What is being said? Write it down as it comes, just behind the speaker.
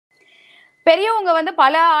பெரியவங்க வந்து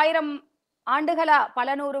பல ஆயிரம் ஆண்டுகளா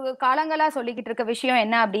பல நூறு காலங்களா சொல்லிக்கிட்டு இருக்க விஷயம்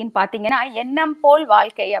என்ன அப்படின்னு பாத்தீங்கன்னா, எண்ணம் போல்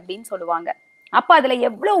வாழ்க்கை அப்படின்னு சொல்லுவாங்க. அப்ப அதுல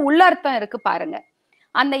எவ்வளவு உள்ளர்த்தம் இருக்கு பாருங்க.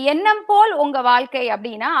 அந்த எண்ணம் போல் உங்க வாழ்க்கை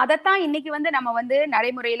அப்படின்னா அதைத்தான் இன்னைக்கு வந்து நம்ம வந்து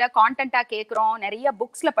நடைமுறையில கான்டென்ட்டா கேட்கிறோம். நிறைய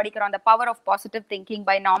புக்ஸ்ல படிக்கிறோம். அந்த power of positive thinking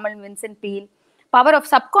by Norman Vincent feel, power of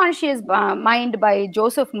subconscious mind by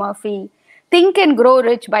Joseph Murphy, think and grow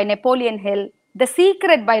rich by Napoleon hill, the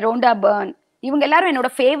secret by Rhonda burn. இவங்க எல்லாரும் என்னோட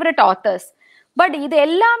ஃபேவரட் ஆத்தர்ஸ். பட் இது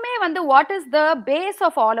எல்லாமே வந்து what is the base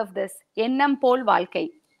of all of this? எண்ணம் போல் வாழ்க்கை,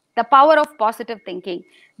 the power of positive thinking,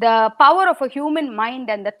 the power of a human mind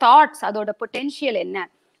and the thoughts, அதோட potential என்ன?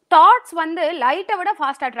 தாட்ஸ் வந்து லைட்டை விட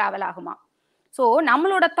ஃபாஸ்டா டிராவல் ஆகுமா? ஸோ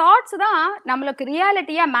நம்மளோட தாட்ஸ் தான் நம்மளுக்கு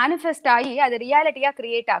ரியாலிட்டியா மேனிஃபெஸ்ட் ஆகி அது ரியாலிட்டியா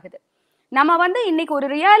கிரியேட் ஆகுது. நம்ம வந்து இன்னைக்கு ஒரு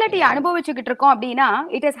ரியாலிட்டி அனுபவிச்சுக்கிட்டு இருக்கோம் அப்படின்னா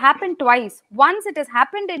it is happen twice. Once it is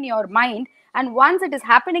happened in your mind and once it is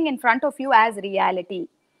happening in front of you as reality.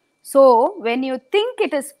 So when you think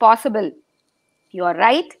it is possible, you are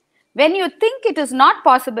right. when you think it is not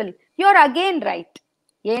possible, you are again right.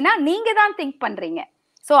 ஏன்னா நீங்க தான் think பண்றீங்க.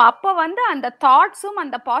 So அப்போ வந்து அந்த தாட்ஸும்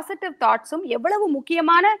அந்த positive தாட்ஸும் எவ்வளவு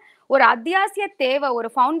முக்கியமான ஒரு அத்தியாவசிய தேவை, ஒரு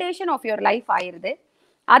ஃபவுண்டேஷன் ஆஃப் யுவர் லைஃப் ஆயிருது.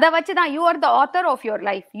 அதை வச்சு தான் you are the author of your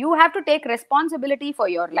life. You have to take responsibility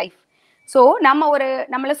for your life. So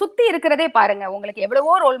நம்மளை சுத்தி இருக்கிறதே பாருங்க, உங்களுக்கு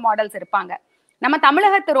எவ்வளவோ ரோல் மாடல்ஸ் இருப்பாங்க. நம்ம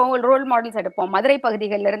தமிழகத்து ரோல் மாடல்ஸ் எடுப்போம். மதுரை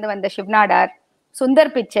பகுதிகளில் இருந்து வந்த சிவ்நாடார்,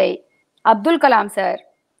 சுந்தர் பிச்சை, அப்துல் கலாம் சார்,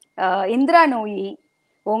 இந்திரா நூயி,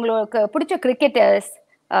 உங்களுக்கு பிடிச்ச கிரிக்கெட்டர்ஸ்,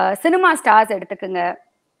 சினிமா ஸ்டார்ஸ் எடுத்துக்குங்க,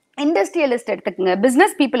 இண்டஸ்ட்ரியலிஸ்ட் எடுத்துக்குங்க,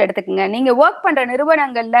 பிசினஸ் பீப்புள் எடுத்துக்குங்க, நீங்க ஒர்க் பண்ற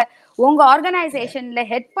நிறுவனங்கள்ல உங்க ஆர்கனைசேஷன்ல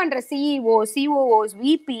ஹெட் பண்ற சிஇஓ, சிஓஓஸ்,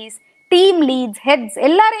 விபிஸ், டீம் லீட்ஸ், ஹெட்ஸ்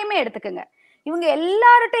எல்லாரையுமே எடுத்துக்குங்க. இவங்க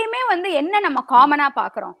எல்லார்ட்டையுமே வந்து என்ன நம்ம காமனா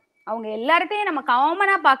பாக்குறோம்? அவங்க எல்லார்ட்டையும் நம்ம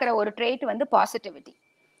காமனா பாக்குற ஒரு ட்ரேட் வந்து பாசிட்டிவிட்டி.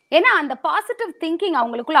 ஏன்னா அந்த பாசிட்டிவ் திங்கிங்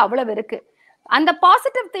அவங்களுக்குள்ள அவ்வளவு இருக்கு. அந்த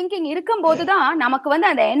பாசிட்டிவ் திங்கிங் இருக்கும்போது தான் நமக்கு வந்து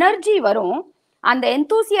அந்த எனர்ஜி வரும், அந்த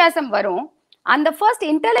எந்தூசியாசம் வரும், அந்த ஃபர்ஸ்ட்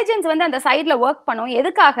இன்டெலிஜென்ஸ் வந்து அந்த சைட்ல ஒர்க் பண்ணும்.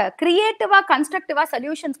 எதுக்காக? கிரியேட்டிவா கன்ஸ்ட்ரக்டிவா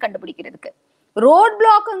சொல்யூஷன்ஸ் கண்டுபிடிக்கிறதுக்கு. ரோட்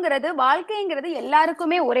பிளாக்ங்கிறது வாழ்க்கைங்கிறது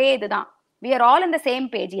எல்லாருக்குமே ஒரே இதுதான். we are all in the same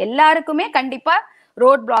page. எல்லாருக்குமே கண்டிப்பா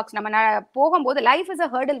ரோட் பிளாக்ஸ். நம்ம போகும்போது life is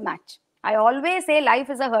a hurdle match. I always say life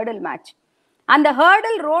is a hurdle match. அந்த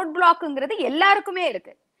ஹர்டில் ரோட் பிளாக்ங்கிறது எல்லாருக்குமே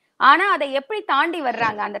இருக்கு. ஆனா அதை எப்படி தாண்டி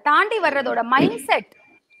வர்றாங்க? அந்த தாண்டி வர்றதோட mind set.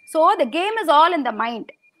 So the game is all in the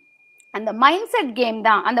mind. அந்த மைண்ட் செட் கேம்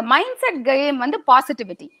தான். அந்த மைண்ட் செட் கேம் வந்து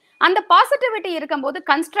பாசிட்டிவிட்டி. அந்த பாசிட்டிவிட்டி இருக்கும்போது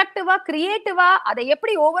கன்ஸ்ட்ரக்டிவா கிரியேட்டிவா அதை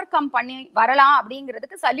எப்படி ஓவர் கம் பண்ணி வரலாம்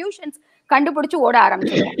அப்படிங்கிறதுக்கு சொல்யூஷன்ஸ் கண்டுபிடிச்சு ஓட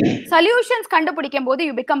ஆரம்பிச்சிடும். சொல்யூஷன்ஸ் கண்டுபிடிக்கும் போது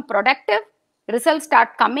you become productive, result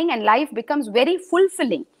start coming and life becomes very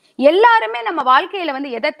fulfilling. எல்லாருமே நம்ம வாழ்க்கையில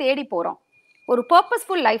வந்து எதை தேடி போறோம்? ஒரு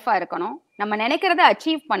பர்பஸ்ஃபுல் லைஃபா இருக்கணும், நம்ம நினைக்கிறத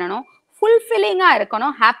அச்சீவ் பண்ணணும், ஃபுல்ஃபில்லிங்கா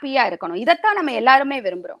இருக்கணும், ஹாப்பியா இருக்கணும். இதைத்தான் நம்ம எல்லாருமே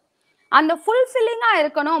விரும்புறோம். அந்த ஃபுல்ஃபில்லிங்கா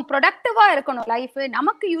இருக்கணும், ப்ரொடக்டிவா இருக்கணும், லைஃப்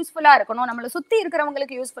நமக்கு யூஸ்ஃபுல்லா இருக்கணும், நம்மளை சுத்தி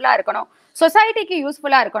இருக்கிறவங்களுக்கு யூஸ்ஃபுல்லா இருக்கணும், சொசைட்டிக்கு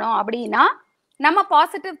யூஸ்ஃபுல்லா இருக்கணும் அப்படின்னா நம்ம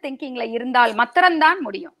பாசிட்டிவ் திங்கிங்ல இருந்தால் மாத்திரம்தான்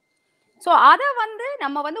முடியும். ஸோ அதை வந்து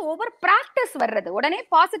நம்ம வந்து ஒவ்வொரு ப்ராக்டிஸ் வர்றது. உடனே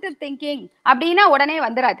பாசிட்டிவ் திங்கிங் அப்படின்னா உடனே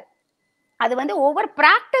வந்துடாது. அது வந்து ஒவ்வொரு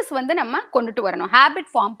ப்ராக்டிஸ் வந்து நம்ம கொண்டுட்டு வரணும்,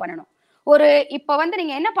 ஹேபிட் ஃபார்ம் பண்ணணும். ஒரு இப்போ வந்து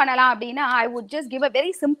நீங்க என்ன பண்ணலாம் அப்படின்னா, I would just give a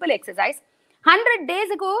very simple exercise. 100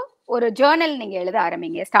 டேஸுக்கு ஒரு ஜேர்னல் நீங்க எழுத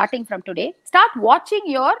ஆரம்பிங்க. ஸ்டார்டிங் ஃப்ரம் டுடே ஸ்டார்ட் வாட்சிங்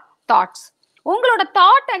யோர் தாட்ஸ். உங்களோட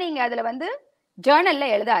தாட்டை நீங்க அதுல வந்து ஜேர்னல்ல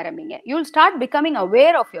எழுத ஆரம்பிங்க. You'll start becoming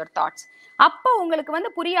aware of your thoughts. அப்போ உங்களுக்கு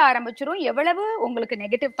வந்து புரிய ஆரம்பிச்சிடும் எவ்வளவு உங்களுக்கு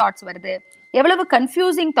நெகட்டிவ் தாட்ஸ் வருது, எவ்வளவு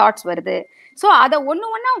கன்ஃபியூசிங் தாட்ஸ் வருது. ஸோ அதை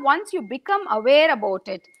ஒன்னா once you become aware about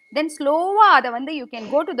it, தென் ஸ்லோவா அதை வந்து you can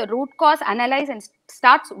go to the root cause, analyse and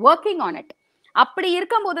starts working on it. அப்படி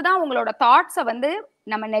இருக்கும்போது தான் உங்களோட தாட்ஸை வந்து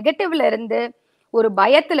நம்ம நெகட்டிவ்ல இருந்து, ஒரு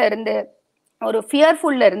பயத்துல இருந்து, ஒரு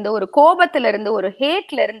ஃபியர்ஃபுல்ல இருந்து, ஒரு கோபத்துல இருந்து, ஒரு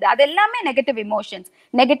ஹேட்ல இருந்து, அது எல்லாமே நெகட்டிவ் இமோஷன்ஸ்,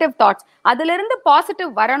 நெகட்டிவ் தாட்ஸ், அதுல இருந்து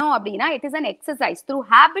பாசிட்டிவ் வரணும் அப்படின்னா it is an exercise. Through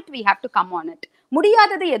habit we have to come on it.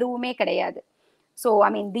 முடியாதது எதுவுமே கிடையாது. So, I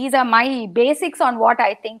mean, these are my basics on what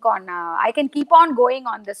I think on. I can keep on going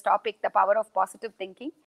on this topic, the power of positive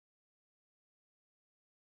thinking.